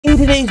In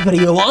today's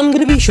video, I'm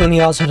going to be showing you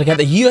guys how to get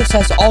the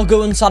USS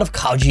ARGO inside of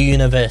Kaiju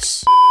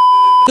Universe.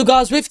 So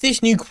guys, with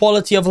this new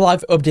quality of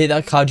life update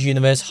that Kaiju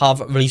Universe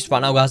have released right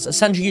now, guys,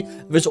 essentially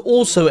there's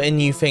also a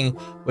new thing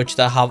which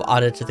they have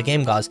added to the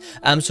game, guys.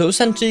 So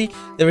essentially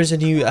there is a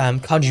new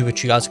Kaiju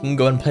which you guys can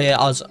go and play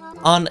as.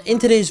 And in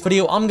today's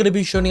video, I'm going to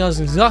be showing you guys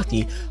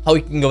exactly how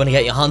you can go and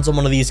get your hands on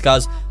one of these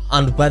guys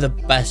and where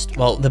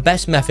the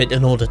best method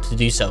in order to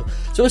do so.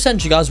 So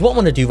essentially, guys, what I'm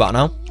going to do right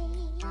now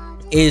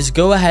is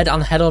go ahead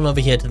and head on over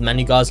here to the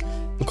menu, guys,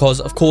 because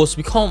of course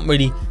we can't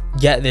really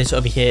get this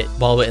over here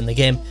while we're in the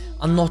game.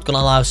 I'm not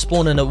gonna lie,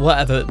 spawning at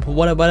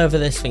whatever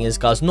this thing is,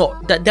 guys.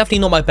 Definitely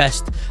not my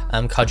best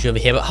Kaiju over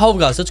here. But however,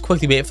 guys, let's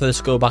quickly wait for this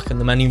to go back in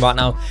the menu right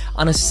now,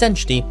 and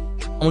essentially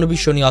I'm gonna be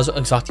showing you guys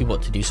exactly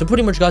what to do. So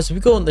pretty much, guys, if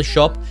you go in the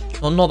shop,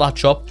 well, not that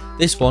shop,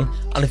 this one,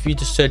 and if you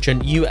just search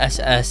in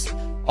USS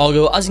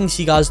ARGO, as you can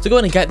see, guys, to go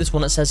in and get this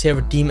one, it says here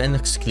redeem an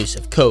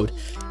exclusive code.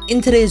 In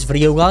today's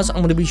video, guys, I'm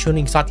going to be showing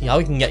you exactly how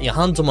you can get your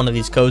hands on one of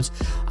these codes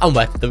and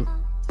where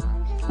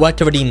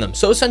to redeem them.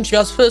 So essentially,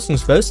 guys, first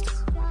things first,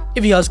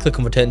 if you guys click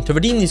on return to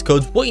redeem these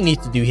codes, what you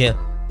need to do here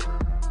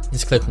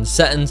is click on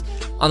settings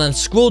and then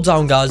scroll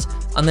down, guys,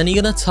 and then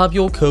you're going to type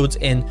your codes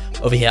in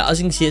over here. As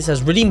you can see, it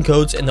says redeem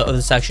codes in the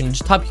other section.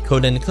 Just type your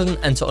code in, click on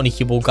enter on your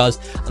keyboard, guys,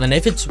 and then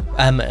if it's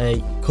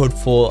a code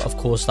for, of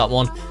course, that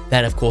one,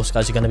 then of course,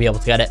 guys, you're going to be able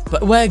to get it.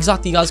 But where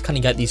exactly, guys, can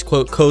you get these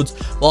codes?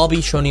 Well, I'll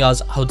be showing you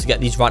guys how to get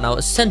these right now.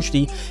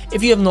 Essentially,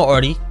 if you have not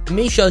already,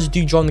 make sure you guys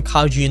do join the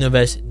Kaiju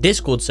Universe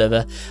Discord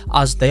server,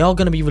 as they are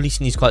going to be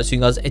releasing these quite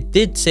soon, guys. It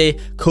did say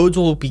codes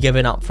will be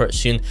given out for it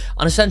soon,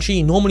 and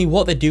essentially normally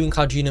what they do in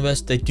Kaiju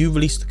Universe, they do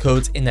release the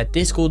codes in their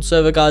Discord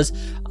server, guys,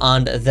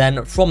 and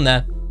then from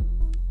there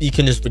you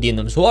can just redeem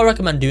them. So what I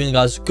recommend doing,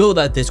 guys, go to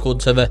that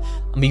Discord server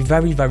and be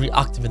very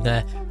active in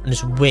there and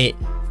just wait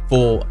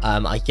for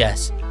I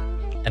guess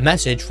a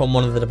message from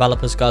one of the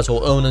developers, guys,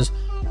 or owners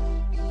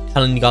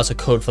telling you guys a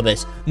code for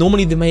this.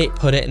 Normally they may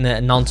put it in the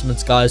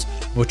announcements, guys,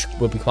 which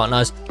would be quite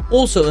nice.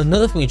 Also,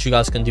 another thing that you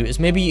guys can do is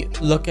maybe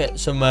look at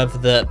some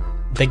of the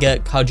bigger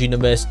Kaiju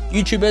Universe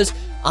YouTubers,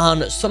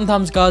 and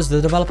sometimes, guys,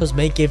 the developers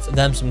may give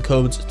them some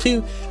codes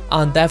too,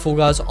 and therefore,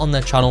 guys, on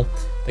their channel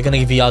they're gonna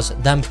give you guys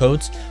them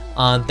codes,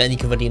 and then you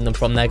can redeem them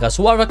from there, guys.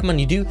 So what I recommend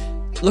you do,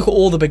 look at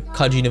all the big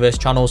Kaiju Universe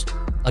channels,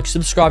 like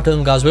subscribe to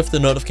them, guys, with the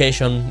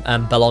notification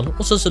bell on.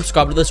 Also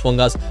subscribe to this one,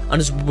 guys,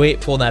 and just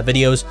wait for their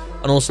videos,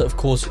 and also of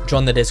course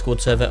join the Discord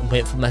server and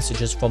wait for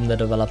messages from the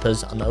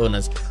developers and the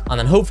owners, and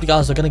then hopefully,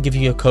 guys, they're going to give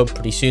you a code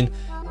pretty soon.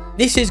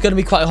 This is going to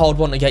be quite a hard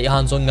one to get your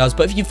hands on, guys,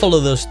 but if you follow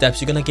those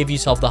steps, you're going to give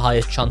yourself the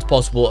highest chance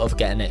possible of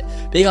getting it.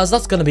 But yeah, guys,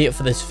 that's going to be it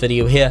for this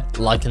video here.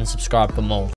 Like and subscribe for more.